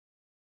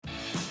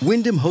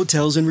Wyndham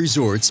Hotels and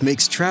Resorts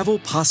makes travel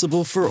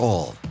possible for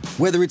all.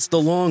 Whether it's the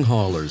long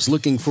haulers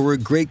looking for a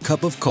great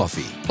cup of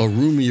coffee, a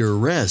roomier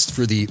rest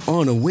for the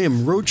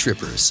on-a-whim road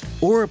trippers,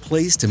 or a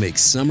place to make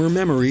summer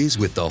memories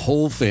with the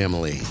whole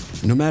family.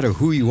 No matter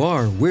who you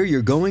are, where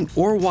you're going,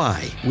 or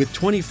why, with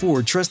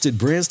 24 trusted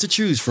brands to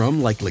choose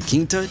from like La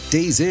Quinta,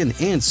 Days Inn,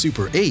 and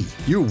Super 8,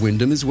 your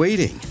Wyndham is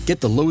waiting.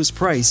 Get the lowest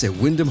price at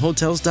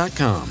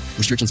WyndhamHotels.com.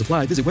 Restrictions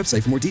apply. Visit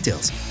website for more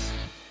details.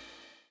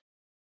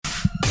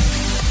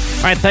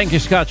 All right, thank you,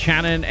 Scott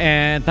Shannon,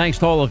 and thanks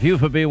to all of you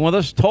for being with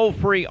us.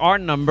 Toll-free, our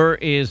number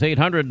is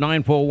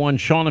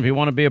 800-941-SEAN if you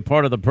want to be a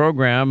part of the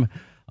program.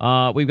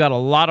 We've got a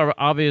lot of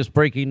obvious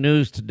breaking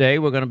news today.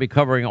 We're going to be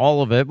covering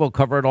all of it. We'll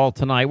cover it all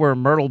tonight. We're in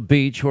Myrtle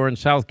Beach. We're in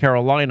South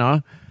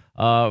Carolina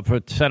for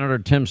Senator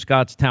Tim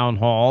Scott's town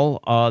hall.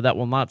 That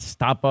will not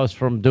stop us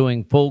from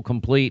doing full,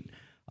 complete,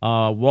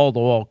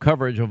 wall-to-wall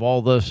coverage of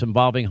all this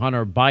involving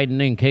Hunter Biden.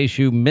 In case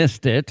you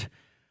missed it,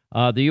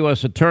 the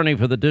U.S. Attorney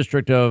for the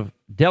District of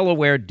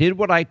Delaware did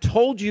what I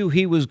told you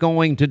he was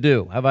going to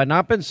do. Have I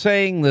not been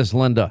saying this,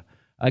 Linda?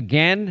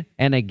 Again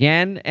and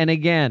again and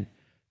again.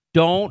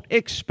 Don't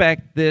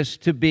expect this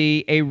to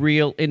be a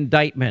real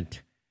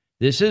indictment.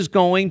 This is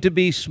going to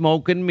be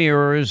smoke and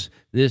mirrors.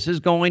 This is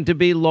going to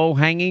be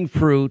low-hanging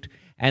fruit.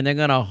 And they're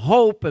going to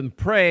hope and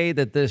pray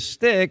that this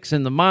sticks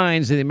in the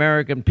minds of the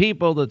American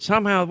people, that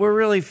somehow we're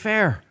really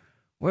fair.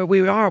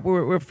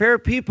 We're fair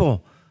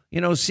people.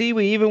 You know, see,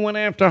 we even went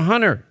after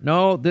Hunter.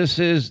 No, this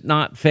is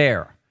not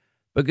fair,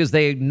 because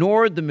they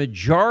ignored the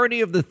majority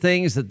of the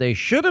things that they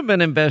should have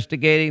been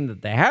investigating,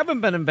 that they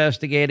haven't been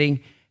investigating,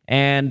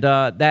 and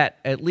that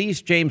at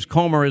least James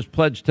Comer has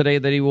pledged today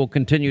that he will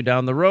continue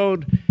down the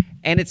road.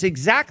 And it's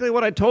exactly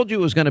what I told you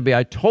it was going to be.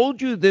 I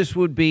told you this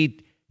would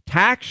be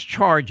tax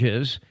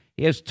charges.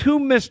 He has 2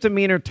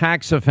 misdemeanor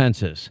tax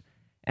offenses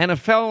and a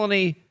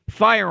felony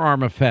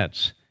firearm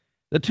offense.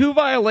 The 2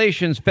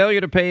 violations,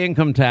 failure to pay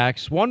income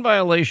tax, 1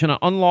 violation of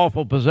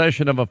unlawful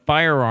possession of a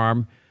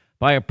firearm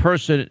by a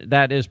person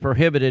that is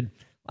prohibited,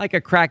 like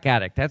a crack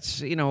addict.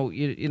 That's, you know,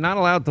 you're not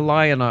allowed to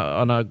lie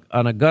on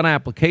a gun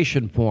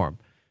application form.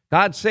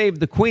 God save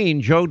the Queen.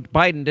 Joe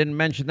Biden didn't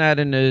mention that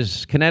in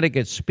his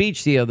Connecticut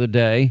speech the other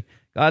day.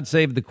 God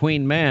save the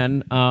Queen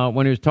man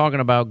when he was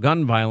talking about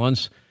gun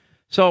violence.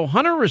 So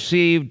Hunter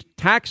received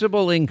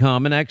taxable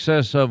income in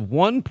excess of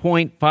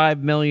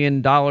 $1.5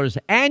 million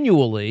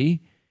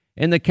annually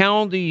in the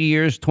calendar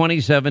years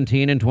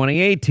 2017 and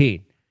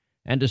 2018.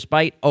 And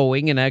despite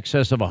owing in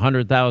excess of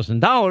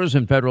 $100,000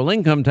 in federal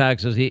income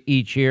taxes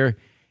each year,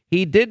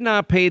 he did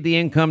not pay the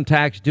income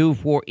tax due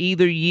for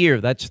either year.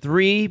 That's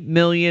 $3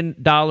 million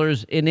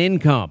in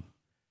income.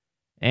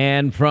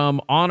 And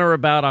from on or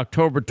about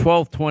October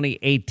 12,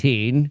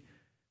 2018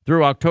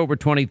 through October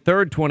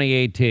 23,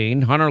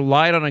 2018, Hunter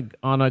lied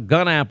on a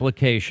gun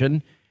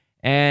application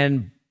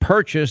and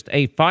purchased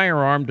a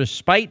firearm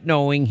despite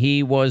knowing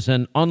he was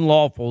an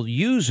unlawful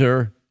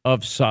user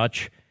of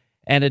such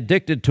and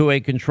addicted to a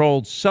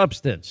controlled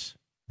substance.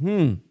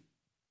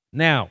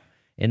 Now,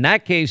 in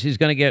that case, he's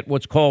going to get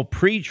what's called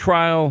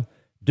pretrial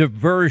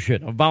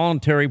diversion, a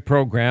voluntary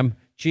program.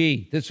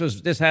 Gee,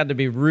 this had to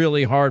be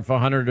really hard for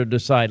Hunter to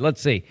decide.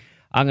 Let's see.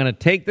 I'm going to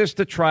take this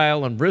to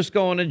trial and risk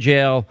going to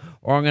jail,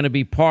 or I'm going to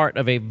be part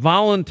of a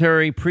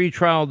voluntary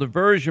pretrial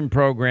diversion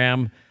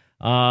program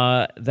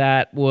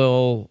that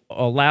will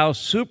allow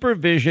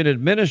supervision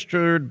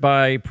administered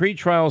by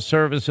pretrial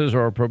services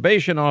or a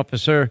probation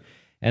officer,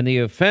 and the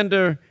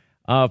offender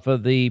for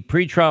the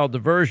pretrial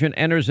diversion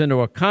enters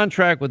into a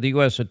contract with the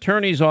U.S.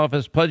 Attorney's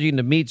Office pledging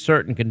to meet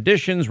certain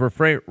conditions,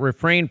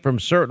 refrain from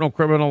certain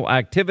criminal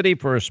activity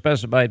for a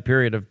specified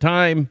period of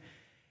time.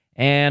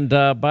 And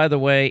by the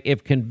way,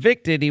 if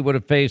convicted, he would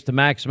have faced a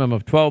maximum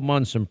of 12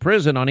 months in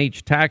prison on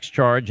each tax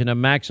charge and a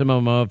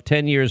maximum of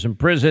 10 years in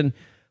prison.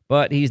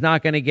 But he's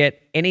not going to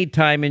get any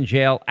time in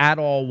jail at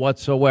all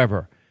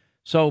whatsoever.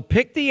 So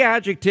pick the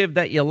adjective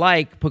that you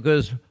like,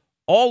 because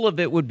all of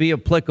it would be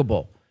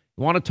applicable.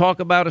 You want to talk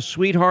about a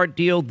sweetheart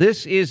deal?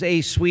 This is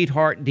a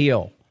sweetheart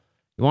deal.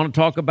 You want to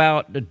talk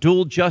about the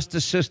dual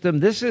justice system?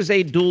 This is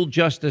a dual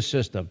justice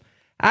system.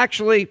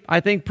 Actually, I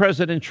think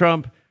President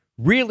Trump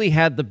really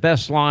had the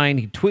best line.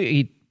 He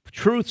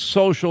truth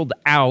socialed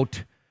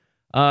out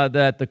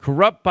that the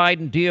corrupt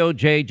Biden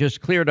DOJ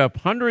just cleared up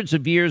hundreds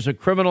of years of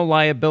criminal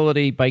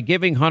liability by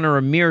giving Hunter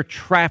a mere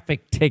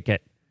traffic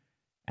ticket.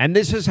 And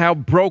this is how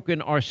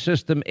broken our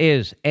system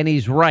is. And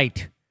he's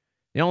right.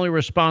 The only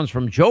response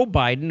from Joe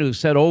Biden, who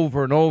said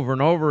over and over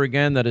and over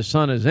again that his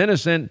son is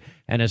innocent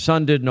and his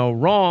son did no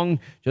wrong,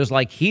 just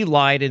like he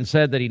lied and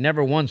said that he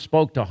never once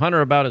spoke to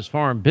Hunter about his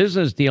foreign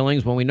business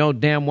dealings, when we know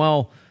damn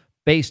well,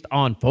 based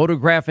on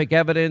photographic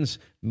evidence,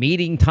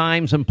 meeting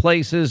times and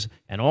places,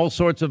 and all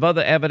sorts of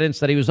other evidence,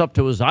 that he was up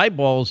to his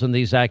eyeballs in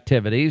these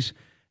activities,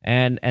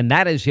 and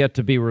that is yet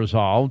to be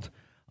resolved.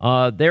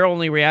 Their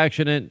only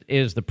reaction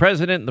is the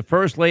president and the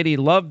first lady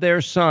love their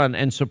son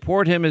and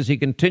support him as he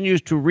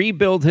continues to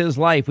rebuild his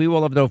life. We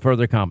will have no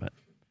further comment.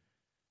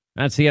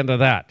 That's the end of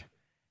that.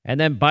 And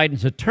then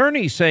Biden's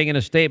attorney saying in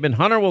a statement,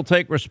 Hunter will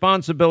take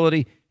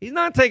responsibility. He's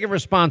not taking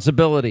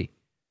responsibility.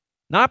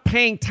 not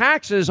paying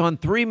taxes on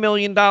 $3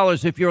 million.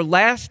 If your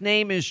last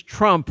name is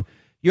Trump,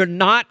 you're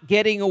not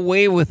getting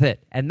away with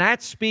it. And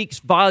that speaks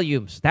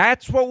volumes.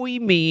 That's what we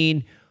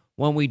mean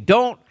when we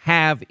don't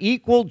have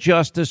equal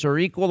justice or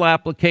equal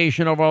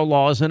application of our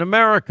laws in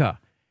America.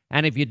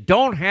 And if you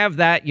don't have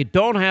that, you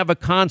don't have a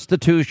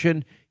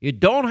constitution, you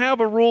don't have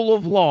a rule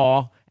of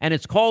law, and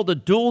it's called a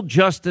dual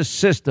justice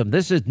system.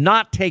 This is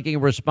not taking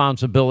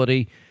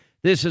responsibility.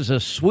 This is a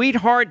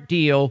sweetheart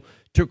deal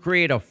to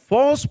create a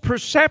false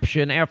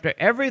perception after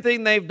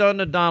everything they've done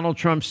to Donald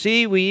Trump.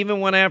 See, we even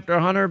went after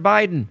Hunter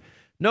Biden.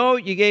 No,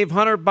 you gave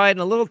Hunter Biden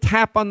a little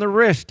tap on the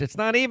wrist. It's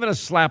not even a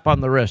slap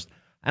on the wrist.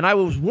 And I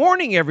was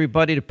warning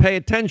everybody to pay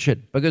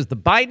attention because the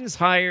Bidens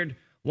hired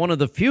one of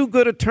the few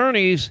good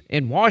attorneys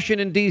in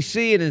Washington,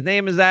 D.C., and his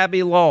name is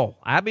Abbe Lowell.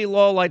 Abbe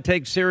Lowell I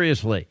take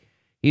seriously.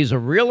 He's a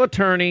real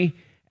attorney,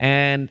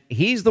 and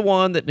he's the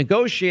one that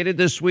negotiated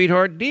this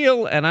sweetheart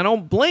deal, and I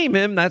don't blame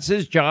him. That's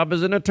his job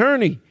as an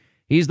attorney.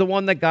 He's the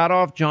one that got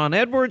off John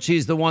Edwards.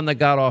 He's the one that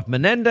got off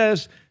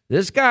Menendez.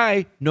 This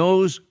guy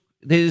knows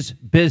his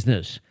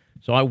business.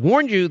 So I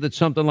warned you that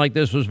something like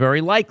this was very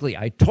likely.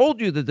 I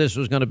told you that this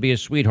was going to be a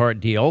sweetheart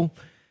deal.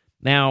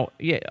 Now,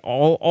 yeah,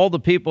 all the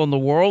people in the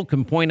world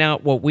can point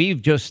out what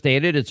we've just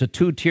stated. It's a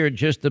two-tiered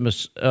system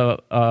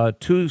of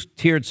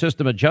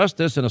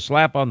justice and a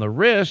slap on the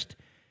wrist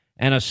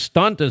and a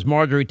stunt, as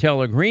Marjorie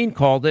Taylor Greene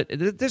called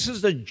it. This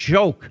is a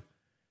joke.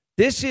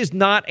 This is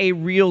not a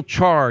real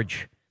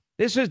charge.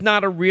 This is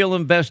not a real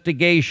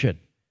investigation.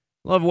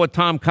 Love what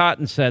Tom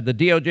Cotton said. The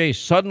DOJ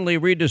suddenly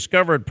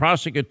rediscovered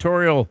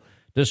prosecutorial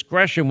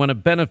discretion when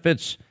it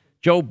benefits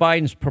Joe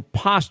Biden's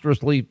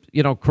preposterously,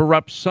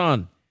 corrupt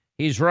son.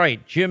 He's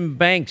right. Jim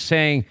Banks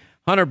saying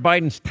Hunter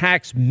Biden's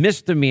tax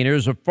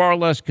misdemeanors are far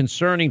less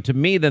concerning to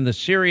me than the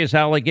serious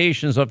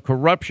allegations of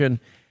corruption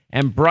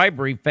and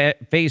bribery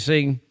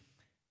facing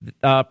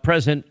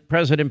President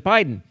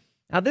Biden.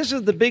 Now, this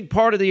is the big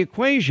part of the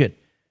equation.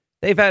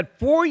 They've had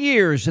 4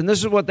 years, and this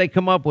is what they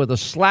come up with, a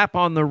slap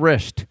on the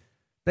wrist.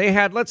 They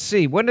had, let's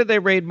see, when did they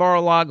raid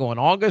Mar-a-Lago? In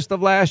August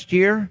of last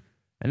year?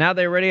 And now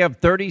they already have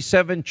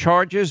 37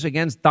 charges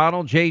against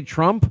Donald J.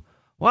 Trump?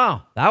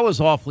 Wow, that was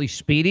awfully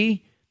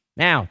speedy.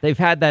 Now, they've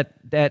had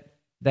that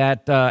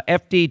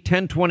FD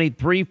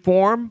 1023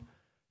 form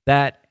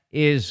that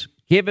is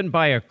given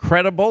by a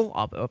credible,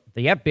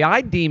 the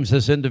FBI deems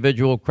this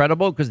individual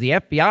credible because the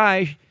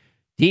FBI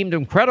deemed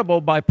him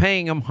credible by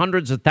paying him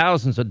hundreds of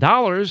thousands of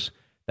dollars.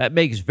 That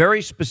makes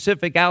very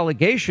specific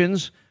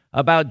allegations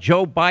about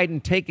Joe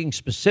Biden taking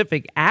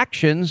specific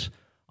actions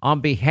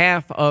on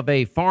behalf of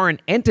a foreign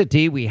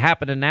entity. We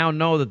happen to now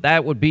know that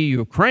that would be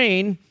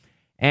Ukraine,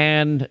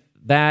 and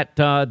that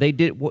they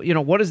did,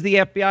 what has the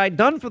FBI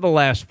done for the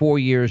last 4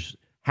 years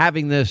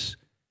having this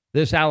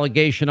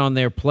allegation on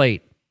their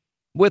plate?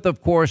 With,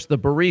 of course, the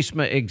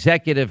Burisma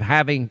executive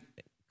having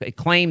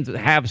claimed to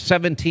have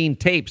 17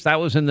 tapes. That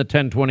was in the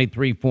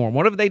 1023 form.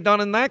 What have they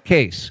done in that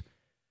case?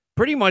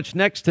 Pretty much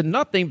next to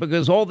nothing,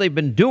 because all they've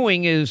been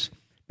doing is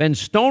been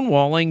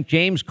stonewalling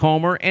James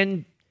Comer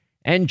and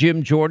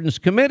Jim Jordan's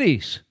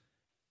committees.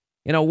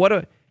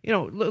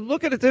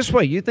 Look at it this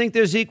way. You think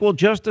there's equal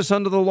justice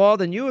under the law?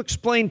 Then you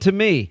explain to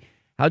me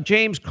how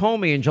James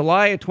Comey in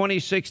July of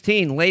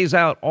 2016 lays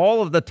out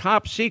all of the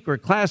top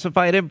secret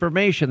classified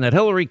information that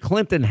Hillary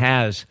Clinton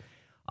has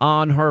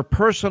on her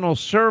personal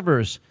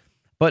servers,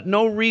 but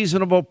no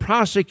reasonable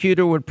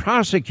prosecutor would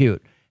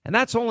prosecute. And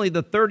that's only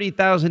the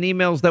 30,000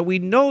 emails that we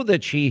know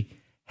that she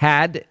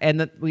had, and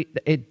that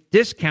it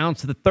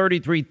discounts the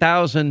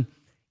 33,000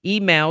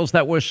 emails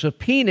that were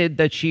subpoenaed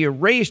that she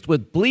erased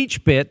with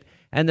BleachBit,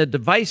 and the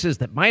devices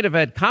that might have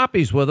had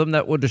copies with them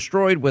that were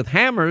destroyed with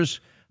hammers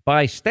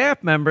by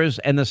staff members,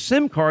 and the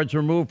SIM cards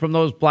removed from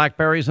those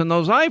BlackBerries and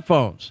those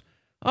iPhones.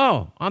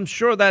 Oh, I'm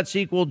sure that's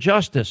equal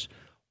justice.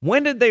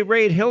 When did they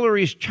raid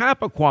Hillary's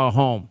Chappaqua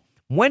home?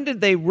 When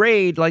did they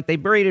raid, like they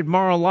raided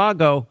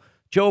Mar-a-Lago,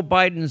 Joe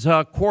Biden's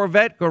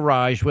Corvette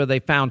garage where they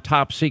found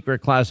top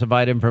secret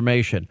classified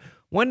information?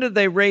 When did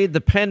they raid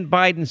the Penn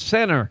Biden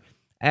Center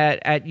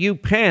at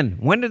UPenn?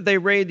 When did they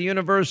raid the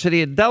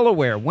University of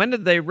Delaware? When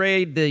did they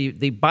raid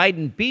the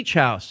Biden Beach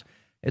House?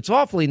 It's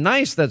awfully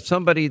nice that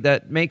somebody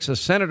that makes a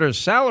senator's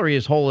salary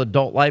his whole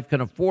adult life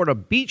can afford a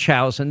beach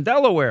house in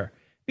Delaware.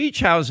 Beach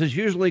houses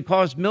usually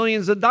cost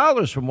millions of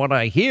dollars from what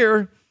I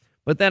hear.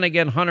 But then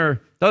again,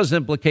 Hunter does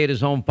implicate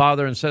his own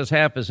father and says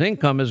half his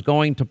income is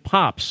going to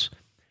Pops.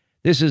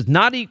 This is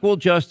not equal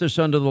justice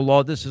under the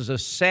law. This is a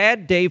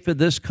sad day for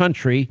this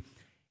country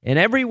in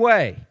every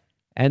way.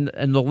 And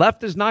the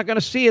left is not going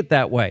to see it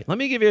that way. Let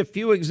me give you a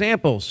few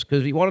examples,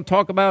 because you want to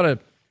talk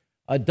about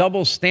a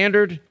double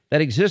standard that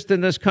exists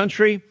in this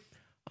country.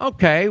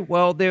 Okay,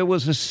 well, there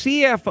was a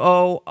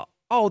CFO.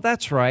 Oh,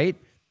 that's right.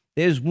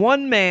 There's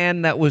one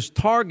man that was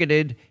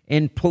targeted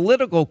in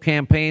political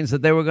campaigns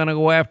that they were going to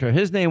go after.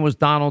 His name was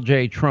Donald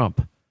J.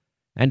 Trump.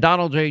 And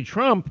Donald J.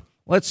 Trump,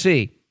 let's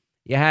see,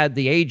 you had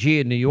the AG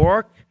in New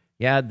York.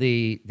 You had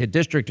the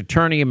district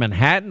attorney in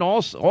Manhattan,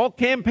 all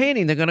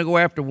campaigning. They're going to go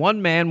after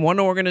one man, one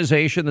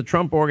organization, the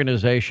Trump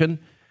organization,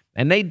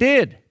 and they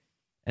did.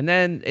 And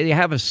then you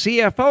have a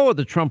CFO of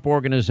the Trump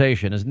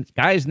organization. His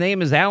guy's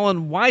name is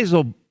Alan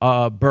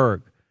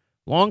Weisselberg,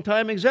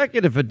 longtime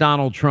executive for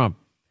Donald Trump.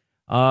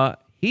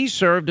 He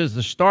served as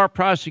the star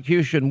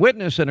prosecution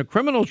witness in a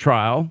criminal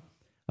trial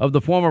of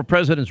the former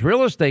president's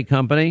real estate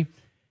company.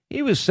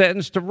 He was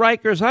sentenced to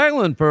Rikers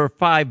Island for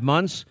 5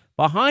 months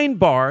behind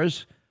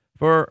bars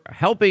for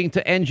helping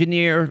to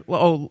engineer.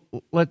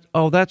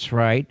 That's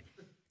right.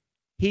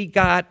 He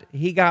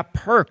got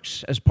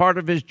perks as part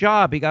of his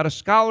job. He got a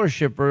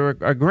scholarship for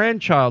a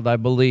grandchild, I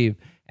believe,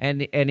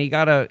 and he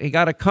got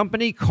a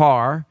company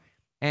car,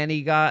 and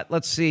he got,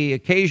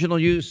 occasional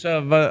use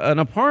of an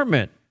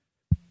apartment.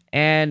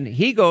 And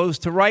he goes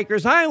to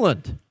Rikers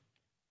Island.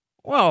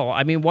 Well,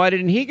 I mean, why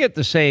didn't he get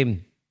the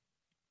same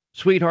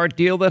sweetheart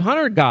deal that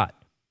Hunter got?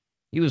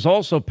 He was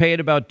also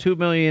paid about $2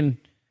 million.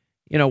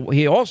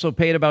 He also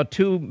paid about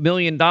 $2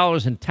 million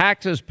in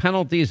taxes,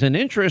 penalties, and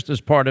interest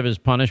as part of his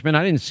punishment.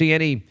 I didn't see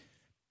any,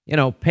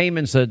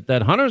 payments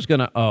that Hunter's going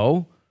to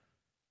owe.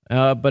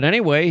 But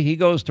anyway, he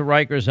goes to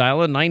Rikers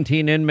Island.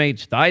 19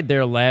 inmates died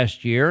there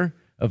last year,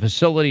 a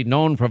facility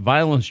known for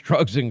violence,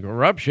 drugs, and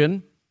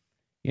corruption.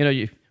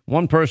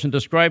 One person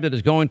described it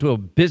as going to a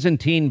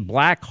Byzantine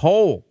black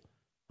hole.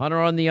 Hunter,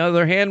 on the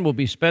other hand, will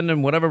be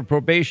spending whatever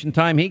probation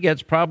time he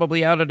gets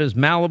probably out at his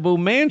Malibu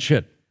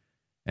mansion.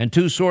 And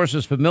two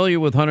sources familiar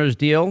with Hunter's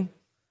deal,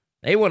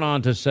 they went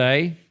on to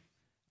say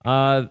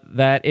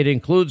that it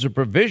includes a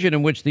provision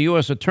in which the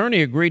U.S.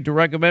 attorney agreed to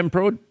recommend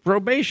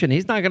probation.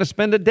 He's not going to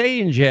spend a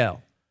day in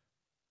jail.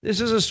 This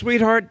is a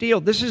sweetheart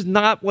deal. This is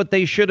not what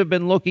they should have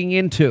been looking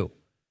into.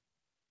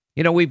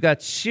 We've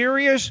got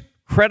serious,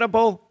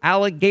 credible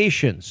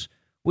allegations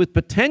with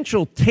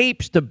potential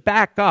tapes to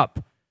back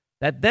up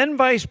that then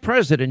Vice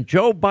President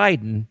Joe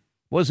Biden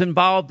was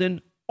involved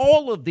in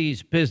all of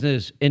these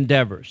business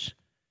endeavors.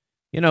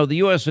 The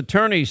U.S.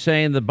 attorney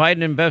saying the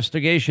Biden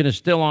investigation is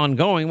still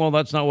ongoing. Well,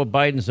 that's not what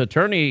Biden's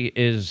attorney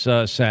is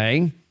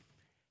saying.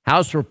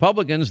 House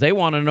Republicans, they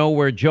want to know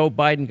where Joe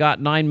Biden got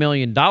 $9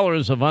 million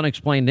of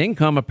unexplained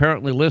income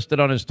apparently listed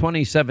on his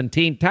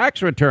 2017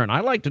 tax return.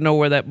 I'd like to know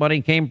where that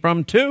money came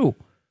from, too.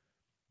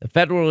 The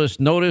Federalist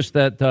noticed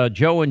that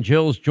Joe and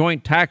Jill's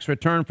joint tax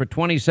return for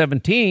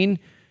 2017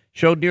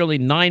 showed nearly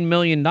 $9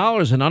 million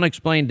in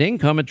unexplained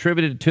income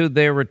attributed to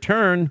their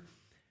return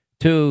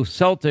to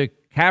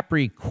Celtic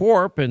Capri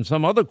Corp and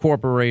some other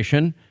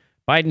corporation.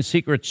 Biden's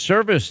Secret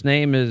Service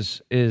name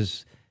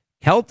is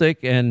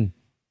Celtic, and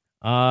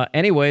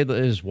anyway,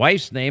 his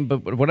wife's name,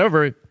 but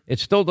whatever, it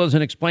still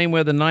doesn't explain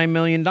where the $9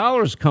 million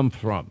come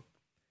from.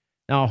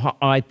 Now,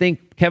 I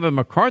think Kevin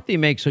McCarthy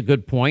makes a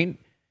good point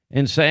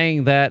in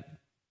saying that,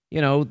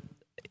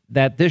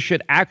 that this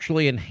should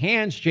actually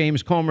enhance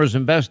James Comer's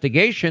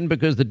investigation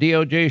because the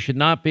DOJ should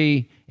not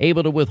be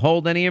able to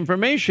withhold any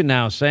information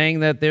now,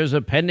 saying that there's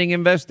a pending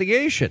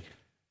investigation.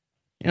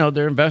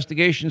 Their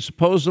investigation's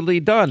supposedly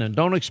done, and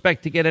don't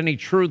expect to get any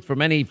truth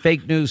from any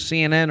fake news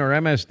CNN or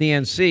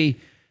MSDNC.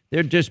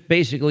 They're just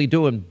basically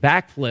doing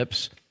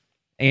backflips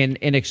and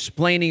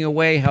explaining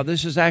away how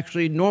this is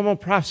actually a normal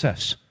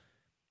process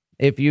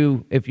if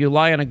you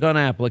lie on a gun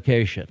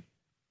application.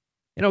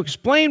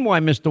 Explain why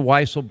Mr.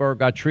 Weisselberg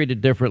got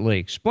treated differently.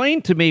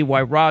 Explain to me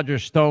why Roger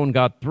Stone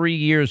got 3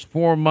 years,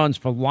 4 months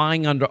for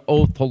lying under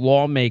oath to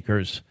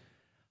lawmakers,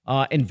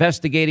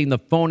 investigating the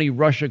phony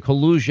Russia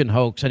collusion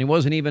hoax, and he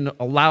wasn't even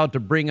allowed to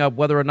bring up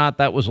whether or not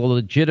that was a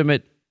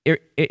legitimate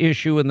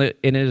issue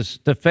in his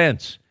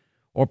defense.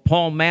 Or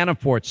Paul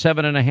Manafort,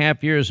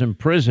 7.5 years in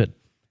prison,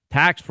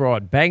 tax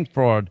fraud, bank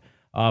fraud,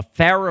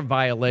 FARA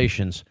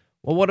violations.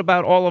 Well, what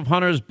about all of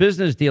Hunter's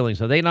business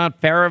dealings? Are they not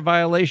FARA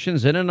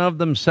violations in and of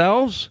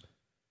themselves?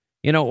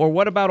 Or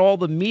what about all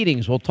the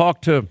meetings? We'll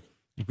talk to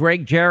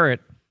Greg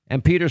Jarrett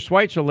and Peter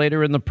Schweitzer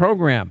later in the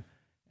program.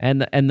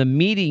 And the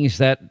meetings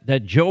that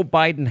Joe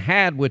Biden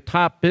had with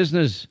top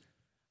business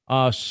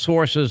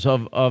sources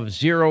of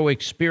zero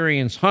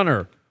experience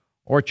Hunter,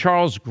 or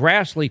Charles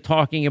Grassley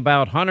talking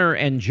about Hunter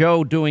and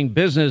Joe doing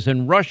business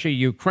in Russia,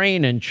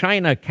 Ukraine, and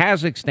China,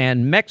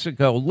 Kazakhstan,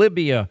 Mexico,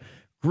 Libya,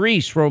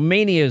 Greece,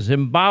 Romania,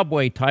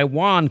 Zimbabwe,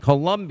 Taiwan,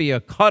 Colombia,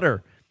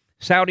 Qatar,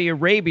 Saudi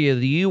Arabia,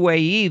 the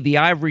UAE, the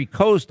Ivory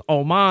Coast,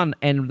 Oman,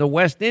 and the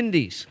West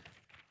Indies.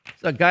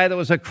 It's a guy that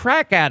was a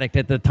crack addict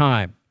at the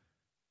time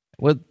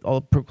with a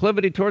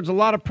proclivity towards a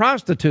lot of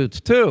prostitutes,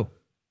 too.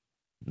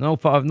 No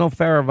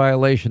FARA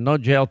violation, no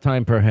jail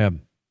time for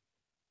him.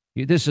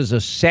 This is a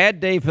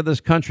sad day for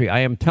this country. I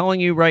am telling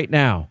you right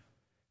now,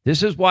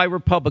 this is why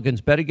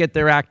Republicans better get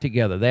their act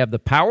together. They have the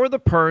power of the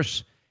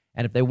purse,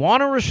 and if they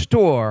want to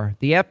restore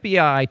the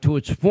FBI to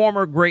its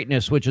former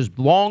greatness, which has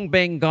long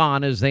been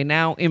gone as they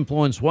now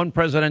influence one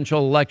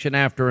presidential election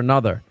after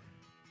another,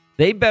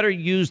 they better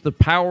use the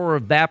power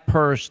of that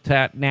purse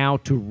now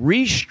to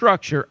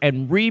restructure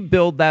and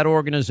rebuild that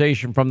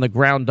organization from the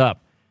ground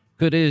up.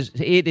 It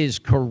is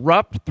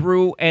corrupt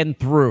through and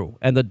through,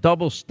 and the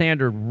double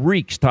standard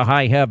reeks to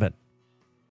high heaven.